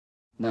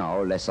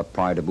Now let's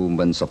apply the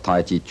movements of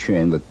Tai Chi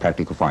Chuan with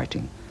practical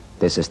fighting.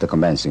 This is the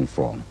commencing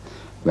form.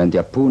 When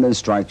the opponent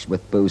strikes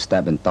with both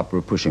stab and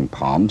double pushing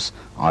palms,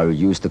 I will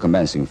use the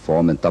commencing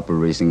form and double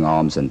raising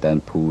arms and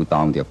then pull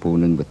down the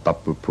opponent with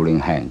double pulling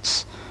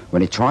hands.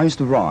 When he tries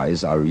to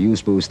rise, I will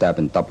use both stab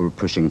and double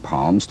pushing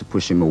palms to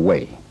push him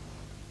away.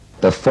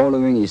 The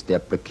following is the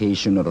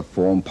application of the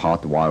form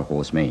part wild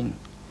horse mane.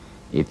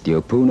 If the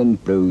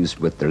opponent blows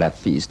with the left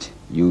fist,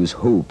 use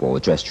hoop or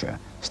gesture.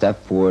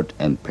 Step forward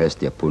and press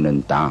the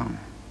opponent down.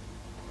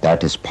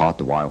 That is part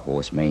wild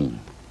horse mane.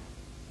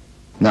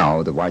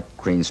 Now the right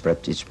crane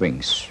spreads its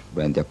wings.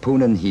 When the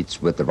opponent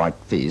hits with the right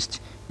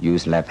fist,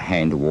 use left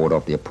hand to ward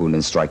off the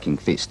opponent's striking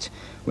fist.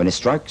 When he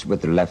strikes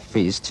with the left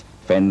fist,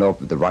 fend off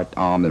with the right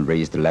arm and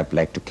raise the left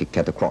leg to kick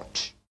at the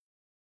crotch.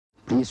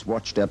 Please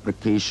watch the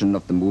application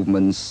of the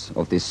movements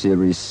of this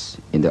series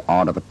in the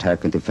art of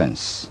attack and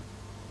defense.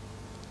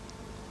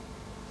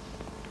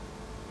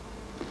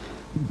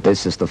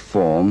 This is the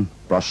form,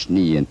 brush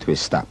knee and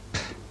twist step.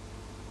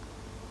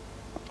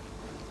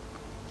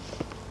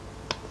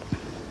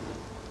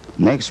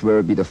 Next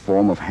will be the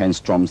form of hand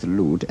strum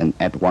salute and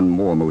add one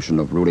more motion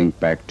of rolling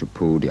back to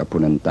pull the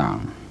opponent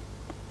down.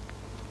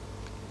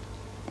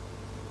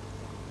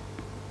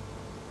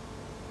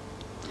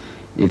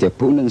 If the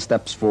opponent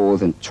steps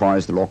forward and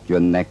tries to lock your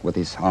neck with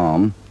his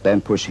arm, then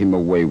push him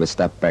away with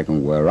step back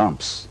and whirl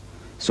arms.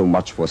 So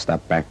much for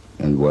step back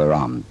and whirl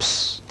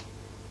arms.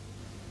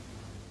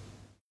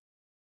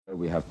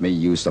 We have made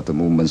use of the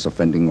movements of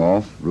fending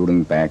off,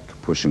 rolling back,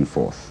 pushing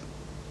forth.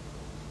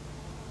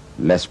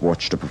 Let's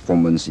watch the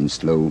performance in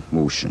slow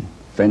motion.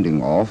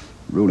 Fending off,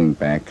 rolling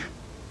back,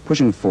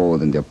 pushing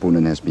forward, and the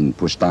opponent has been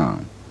pushed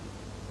down.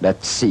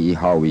 Let's see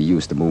how we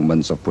use the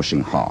movements of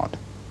pushing hard.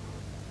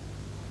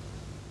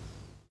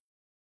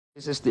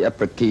 This is the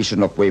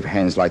application of wave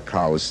hands like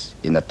clouds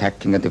in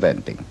attacking and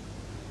defending.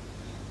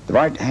 The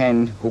right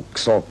hand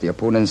hooks off the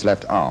opponent's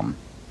left arm.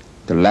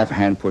 The left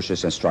hand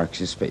pushes and strikes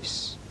his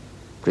face.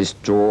 Please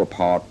draw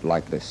apart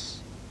like this.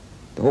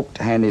 The hooked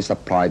hand is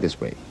applied this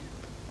way.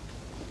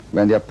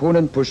 When the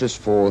opponent pushes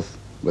forth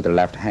with the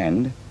left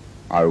hand,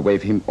 I'll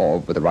wave him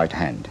off with the right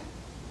hand.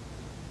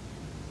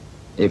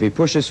 If he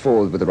pushes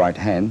forward with the right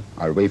hand,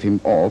 I'll wave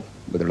him off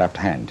with the left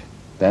hand.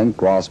 Then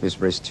grasp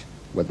his wrist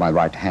with my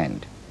right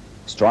hand.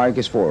 Strike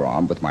his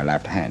forearm with my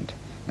left hand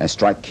and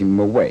strike him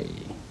away.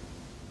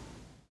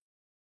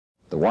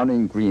 The one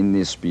in green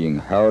is being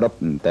held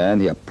up, and then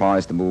he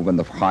applies the movement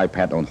of high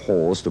pad on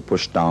horse to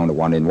push down the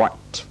one in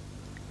white.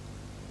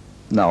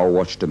 Now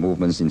watch the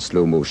movements in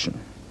slow motion.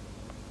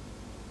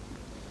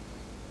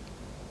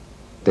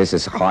 This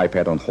is high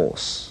pad on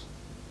horse.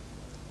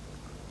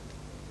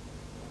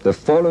 The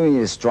following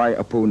is strike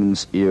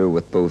opponent's ear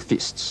with both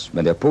fists.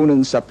 When the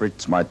opponent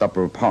separates my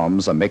double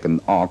palms, I make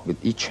an arc with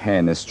each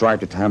hand and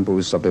strike the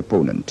temples of the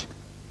opponent.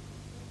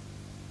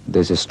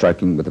 This is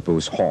striking with the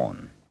bull's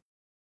horn.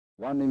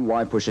 One in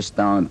white pushes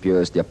down and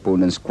pierces the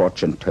opponent's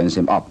crotch and turns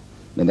him up.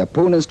 When the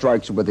opponent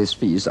strikes with his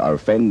fist, I'll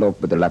fend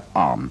off with the left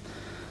arm.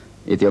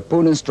 If the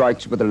opponent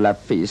strikes with the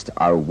left fist,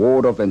 I'll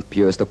ward off and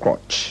pierce the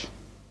crotch.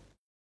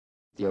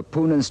 If the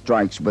opponent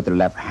strikes with the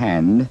left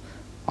hand,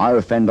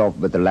 I'll fend off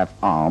with the left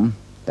arm.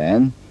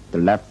 Then the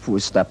left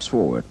foot steps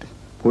forward.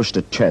 Push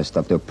the chest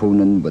of the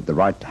opponent with the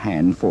right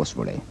hand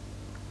forcefully.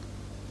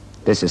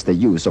 This is the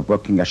use of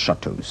working as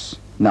shuttles.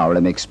 Now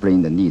let me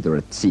explain the needle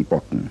at C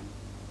button.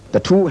 The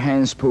two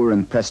hands pull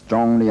and press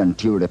strongly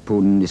until the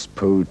opponent is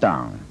pulled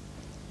down.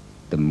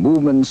 The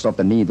movements of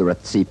the needle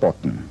at C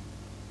button.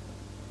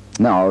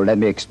 Now let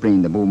me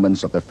explain the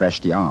movements of the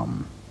fleshy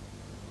arm.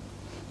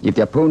 If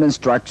the opponent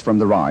strikes from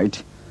the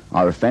right,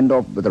 I'll fend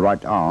off with the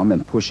right arm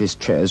and push his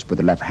chest with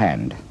the left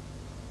hand.